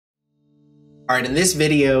All right, in this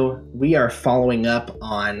video, we are following up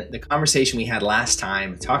on the conversation we had last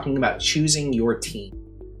time, talking about choosing your team,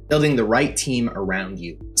 building the right team around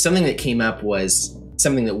you. Something that came up was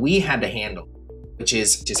something that we had to handle, which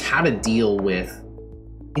is just how to deal with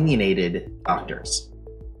opinionated doctors.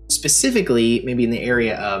 Specifically, maybe in the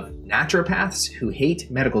area of naturopaths who hate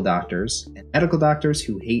medical doctors and medical doctors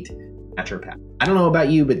who hate naturopaths. I don't know about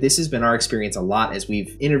you, but this has been our experience a lot as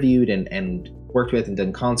we've interviewed and worked with and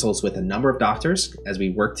done consults with a number of doctors as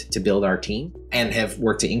we worked to build our team and have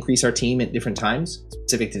worked to increase our team at different times,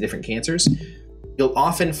 specific to different cancers. You'll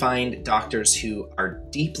often find doctors who are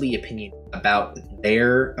deeply opinionated about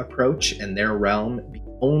their approach and their realm, the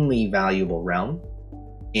only valuable realm,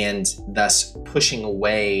 and thus pushing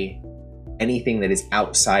away anything that is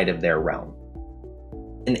outside of their realm.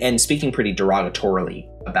 And speaking pretty derogatorily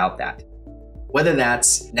about that. Whether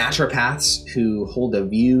that's naturopaths who hold a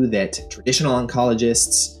view that traditional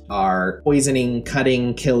oncologists are poisoning,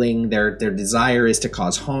 cutting, killing, their desire is to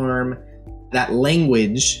cause harm, that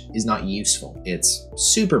language is not useful. It's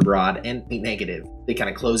super broad and negative. It kind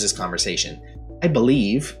of closes conversation. I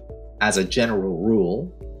believe, as a general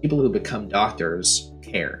rule, people who become doctors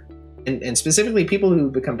care. And specifically people who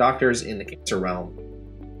become doctors in the cancer realm,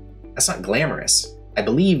 that's not glamorous. I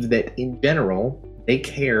believe that in general, they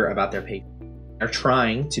care about their patients. They're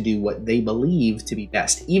trying to do what they believe to be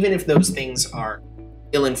best, even if those things are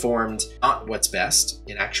ill-informed, not what's best.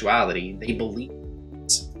 In actuality, they believe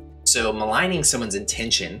it. So maligning someone's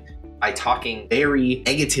intention by talking very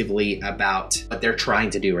negatively about what they're trying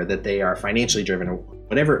to do or that they are financially driven or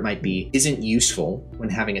whatever it might be isn't useful when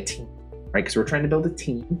having a team, right? Because we're trying to build a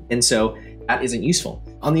team, and so that isn't useful.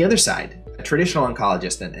 On the other side, a traditional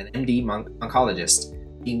oncologist and an MD oncologist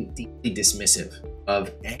being deeply dismissive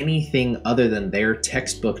of anything other than their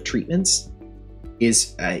textbook treatments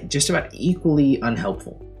is just about equally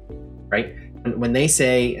unhelpful, right? When they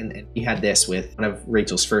say, and we had this with one of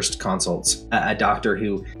Rachel's first consults, a doctor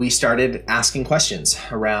who we started asking questions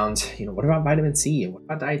around, what about vitamin C and what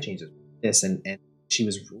about diet changes? This, and she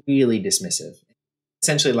was really dismissive.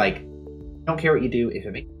 Essentially like, I don't care what you do, if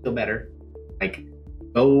it makes you feel better, like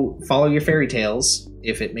go follow your fairy tales.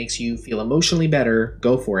 If it makes you feel emotionally better,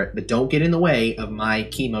 go for it, but don't get in the way of my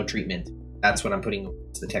chemo treatment. That's what I'm putting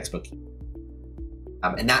to the textbook.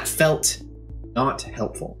 And that felt not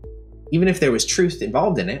helpful. Even if there was truth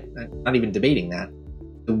involved in it, I'm not even debating that,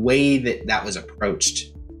 the way that that was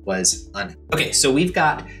approached was unhelpful. Okay, so we've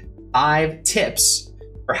got 5 tips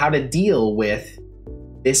for how to deal with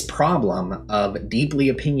this problem of deeply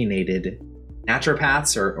opinionated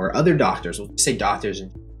naturopaths or other doctors, we'll just say doctors,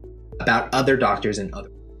 about other doctors and other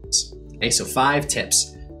ways. Okay, so 5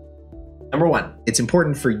 tips. Number 1, it's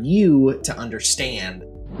important for you to understand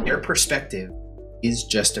their perspective is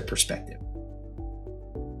just a perspective.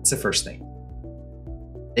 That's the first thing.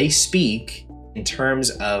 They speak in terms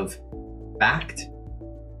of fact,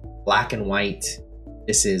 black and white,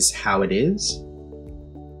 this is how it is.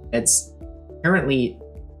 It's inherently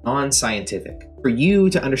non-scientific. For you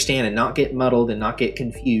to understand and not get muddled and not get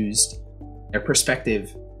confused, their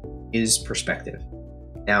perspective is perspective.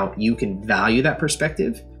 Now, you can value that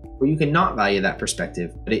perspective or you can not value that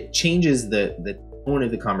perspective, but it changes the tone of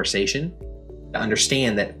the conversation to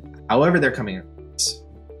understand that however they're coming across,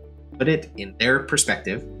 put it in their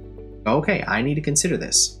perspective. Okay, I need to consider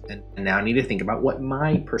this. And now I need to think about what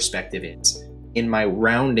my perspective is in my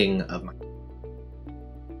rounding of my.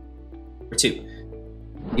 Number 2,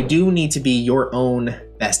 you do need to be your own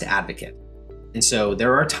best advocate. And so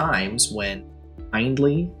there are times when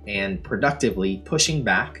kindly and productively pushing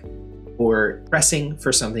back or pressing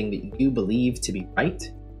for something that you believe to be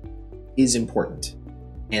right is important.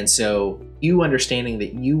 And so you understanding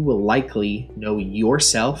that you will likely know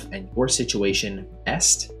yourself and your situation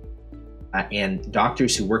best, and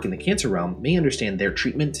doctors who work in the cancer realm may understand their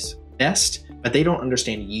treatment best, but they don't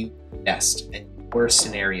understand you best and your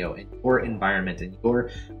scenario and your environment and your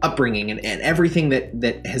upbringing and everything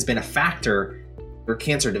that has been a factor for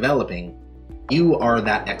cancer developing. You are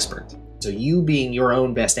that expert. So you being your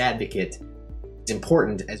own best advocate is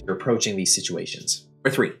important as you're approaching these situations.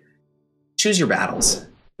 Number 3, choose your battles.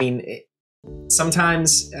 I mean,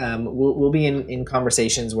 sometimes we'll be in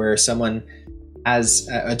conversations where someone has,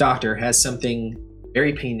 a doctor has something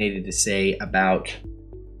very opinionated to say about,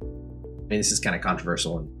 this is kind of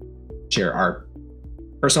controversial and share our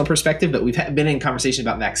personal perspective, but we've been in conversation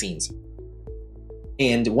about vaccines.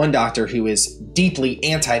 And one doctor who is deeply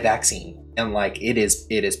anti-vaccine and like, it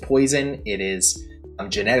is poison, it is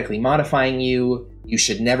genetically modifying you, you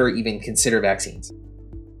should never even consider vaccines.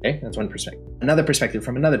 Okay, that's one perspective. Another perspective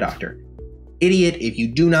from another doctor. Idiot if you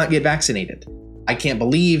do not get vaccinated. I can't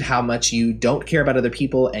believe how much you don't care about other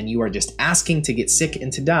people and you are just asking to get sick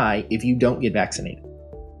and to die if you don't get vaccinated.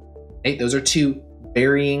 Okay? Those are two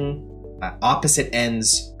varying opposite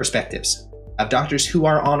ends perspectives of doctors who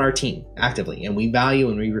are on our team actively and we value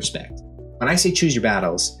and we respect. When I say choose your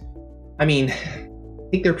battles, I mean,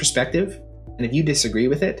 take their perspective, and if you disagree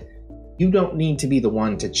with it, you don't need to be the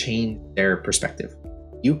one to change their perspective.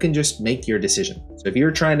 You can just make your decision. So if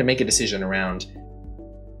you're trying to make a decision around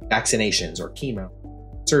vaccinations or chemo,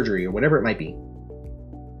 surgery, or whatever it might be,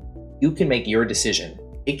 you can make your decision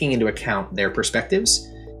taking into account their perspectives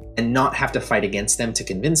and not have to fight against them to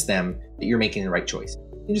convince them that you're making the right choice.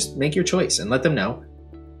 You just make your choice and let them know,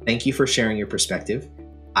 thank you for sharing your perspective.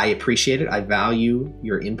 I appreciate it. I value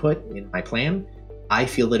your input in my plan. I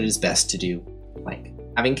feel that it is best to do blank.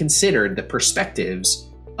 Having considered the perspectives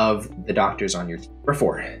of the doctors on your team. Number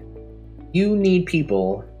 4, you need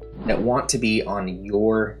people that want to be on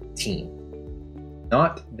your team,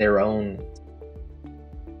 not their own.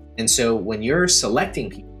 And so when you're selecting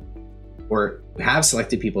people, or have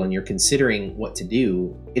selected people and you're considering what to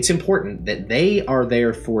do, it's important that they are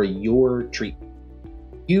there for your treatment.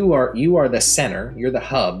 You are the center, you're the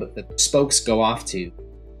hub that the spokes go off to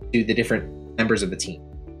the different members of the team.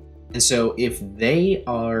 And so if they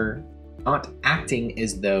are not acting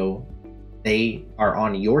as though they are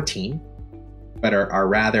on your team, but are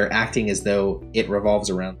rather acting as though it revolves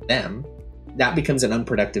around them, that becomes an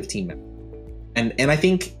unproductive team member. And I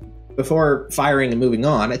think before firing and moving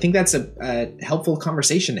on, I think that's a helpful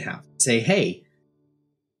conversation to have. Say, hey,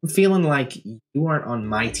 I'm feeling like you aren't on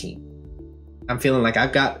my team. I'm feeling like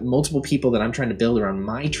I've got multiple people that I'm trying to build around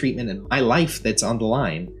my treatment and my life that's on the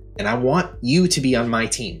line. And I want you to be on my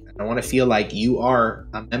team. I want to feel like you are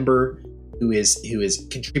a member who is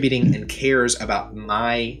contributing and cares about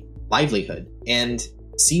my livelihood, and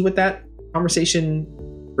see what that conversation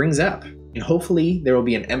brings up. And hopefully there will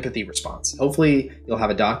be an empathy response. Hopefully you'll have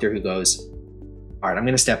a doctor who goes, all right, I'm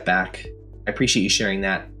going to step back. I appreciate you sharing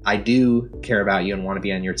that. I do care about you and want to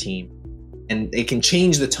be on your team. And it can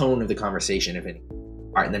change the tone of the conversation, if any.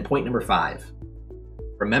 All right, and then point number 5.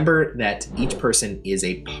 Remember that each person is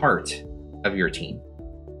a part of your team.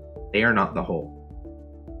 They are not the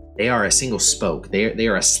whole. They are a single spoke. They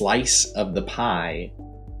are a slice of the pie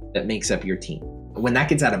that makes up your team. When that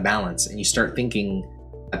gets out of balance and you start thinking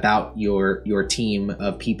about your team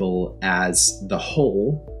of people as the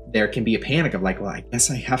whole, there can be a panic of like, well, I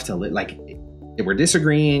guess I have to like we're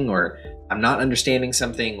disagreeing, or I'm not understanding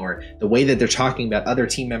something, or the way that they're talking about other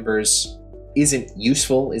team members isn't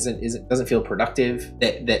useful, doesn't feel productive.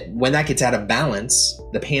 That when that gets out of balance,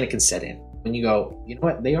 the panic can set in. When you go, you know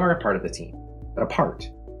what, they are a part of the team, but a part.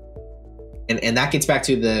 And that gets back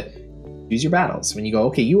to the choose your battles. When you go,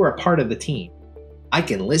 okay, you are a part of the team. I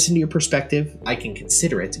can listen to your perspective, I can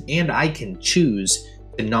consider it, and I can choose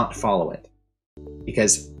to not follow it.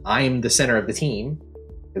 Because I'm the center of the team,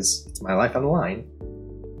 because it's my life on the line,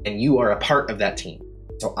 and you are a part of that team.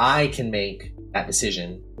 So I can make that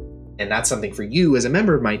decision, and that's something for you as a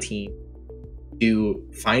member of my team to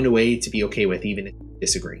find a way to be okay with, even if you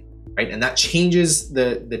disagree, right? And that changes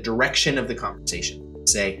the direction of the conversation.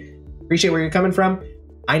 Say, appreciate where you're coming from.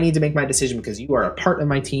 I need to make my decision because you are a part of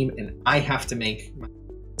my team, and I have to make my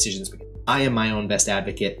decisions because I am my own best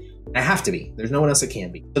advocate. I have to be. There's no one else that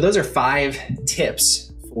can be. So those are 5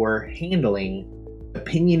 tips for handling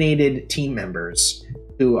opinionated team members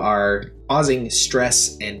who are causing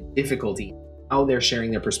stress and difficulty, how they're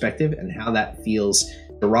sharing their perspective and how that feels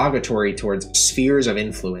derogatory towards spheres of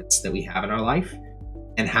influence that we have in our life,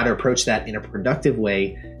 and how to approach that in a productive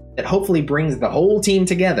way that hopefully brings the whole team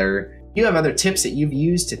together. If you have other tips that you've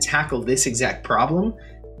used to tackle this exact problem,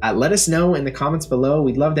 let us know in the comments below.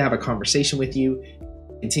 We'd love to have a conversation with you,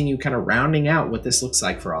 continue kind of rounding out what this looks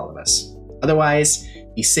like for all of us. Otherwise,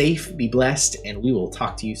 be safe, be blessed, and we will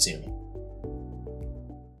talk to you soon.